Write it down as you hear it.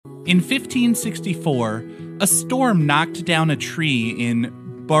In 1564, a storm knocked down a tree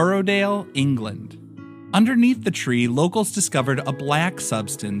in Borrowdale, England. Underneath the tree, locals discovered a black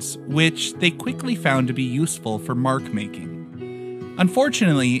substance, which they quickly found to be useful for mark making.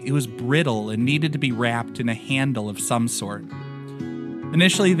 Unfortunately, it was brittle and needed to be wrapped in a handle of some sort.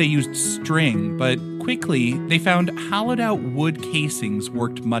 Initially, they used string, but quickly they found hollowed-out wood casings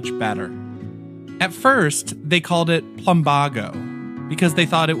worked much better. At first, they called it plumbago, because they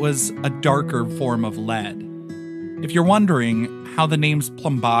thought it was a darker form of lead. If you're wondering how the names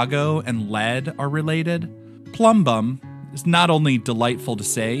plumbago and lead are related, plumbum is not only delightful to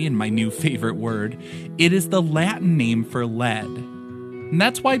say and my new favorite word, it is the Latin name for lead. And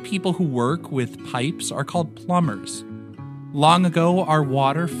that's why people who work with pipes are called plumbers. Long ago, our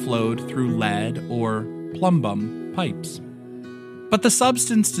water flowed through lead or plumbum pipes. But the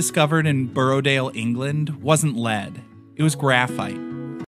substance discovered in Borrowdale, England wasn't lead, it was graphite.